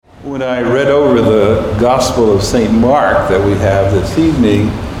When I read over the Gospel of St. Mark that we have this evening,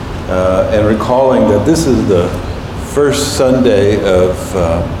 and recalling that this is the first Sunday of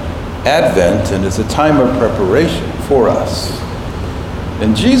Advent, and it's a time of preparation for us.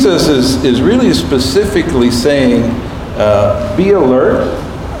 And Jesus is really specifically saying, be alert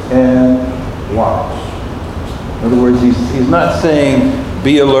and watch. In other words, he's not saying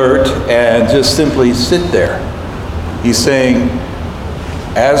be alert and just simply sit there. He's saying,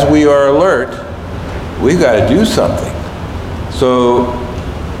 as we are alert, we've got to do something. So,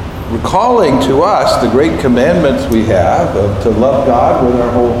 recalling to us the great commandments we have of to love God with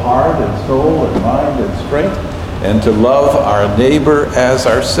our whole heart and soul and mind and strength, and to love our neighbor as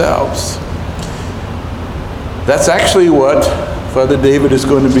ourselves. That's actually what Father David is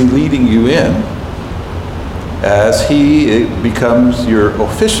going to be leading you in as he becomes your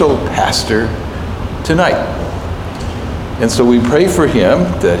official pastor tonight. And so we pray for him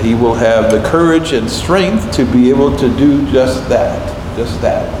that he will have the courage and strength to be able to do just that.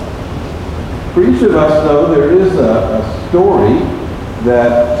 For each of us, though, there is a story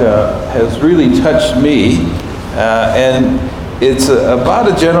that has really touched me. And it's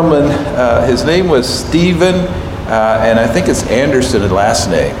about a gentleman, his name was Stephen, and I think it's Anderson in last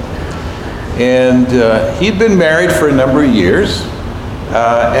name. And he'd been married for a number of years,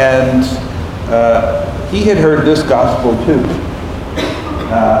 and he had heard this gospel too.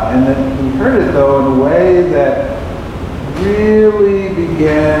 And then he heard it, though, in a way that really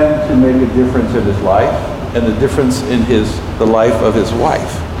began to make a difference in his life, and the difference in the life of his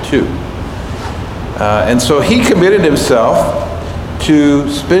wife too. And so he committed himself to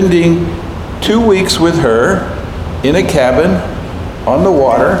spending 2 weeks with her in a cabin on the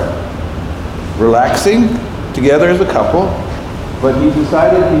water, relaxing together as a couple. But he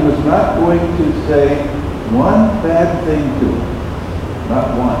decided he was not going to say one bad thing to her.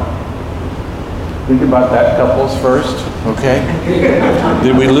 Not one. Think about that, couples, first, okay?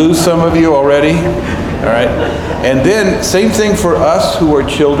 Did we lose some of you already? All right. And then, same thing for us who are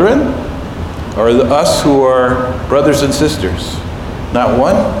children, or us who are brothers and sisters. Not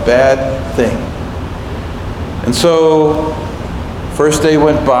one bad thing. And so, first day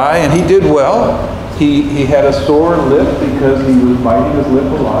went by, and he did well. He had a sore lip because he was biting his lip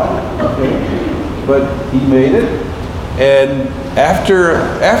a lot. Okay? But he made it. And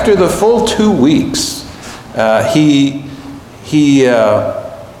after the full 2 weeks, he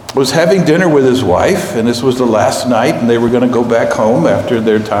was having dinner with his wife, and this was the last night, and they were going to go back home after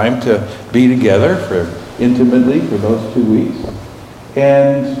their time to be together intimately for those 2 weeks.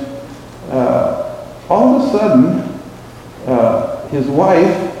 And all of a sudden, his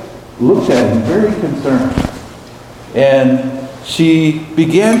wife looked at him very concerned, and she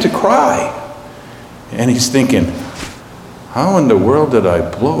began to cry. And he's thinking, how in the world did I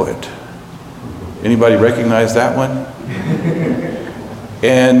blow it? Anybody recognize that one?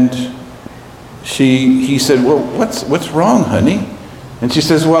 And he said, well, what's wrong, honey? And she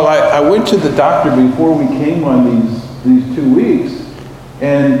says, well, I went to the doctor before we came on these 2 weeks,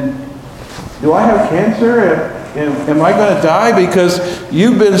 and do I have cancer? Am I going to die? Because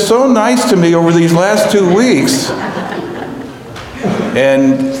you've been so nice to me over these last 2 weeks.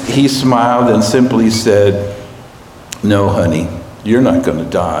 And he smiled and simply said, no, honey, you're not going to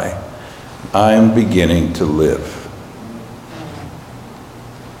die. I'm beginning to live.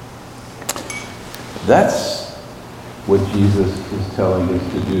 That's what Jesus is telling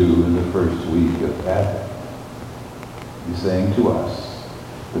us to do in the first week of Advent. He's saying to us,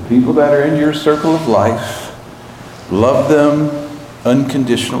 the people that are in your circle of life, love them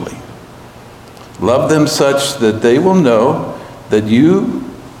unconditionally. Love them such that they will know that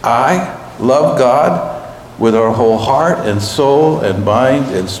I love God with our whole heart and soul and mind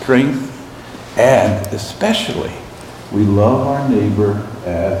and strength, and especially we love our neighbor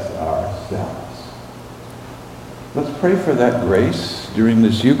as ourselves. Let's pray for that grace during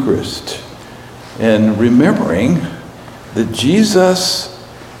this Eucharist, and remembering that Jesus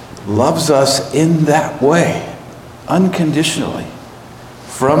loves us in that way, unconditionally,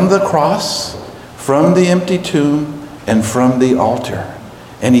 from the cross, from the empty tomb, and from the altar.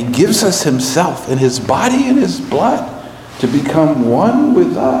 And he gives us himself and his body and his blood to become one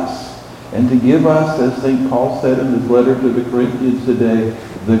with us, and to give us, as St. Paul said in his letter to the Corinthians today,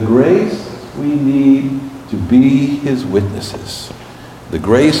 the grace we need to be his witnesses, the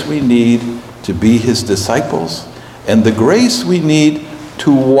grace we need to be his disciples, and the grace we need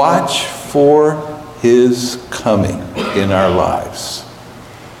to watch for his coming in our lives.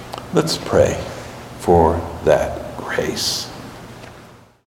 Let's pray for that grace.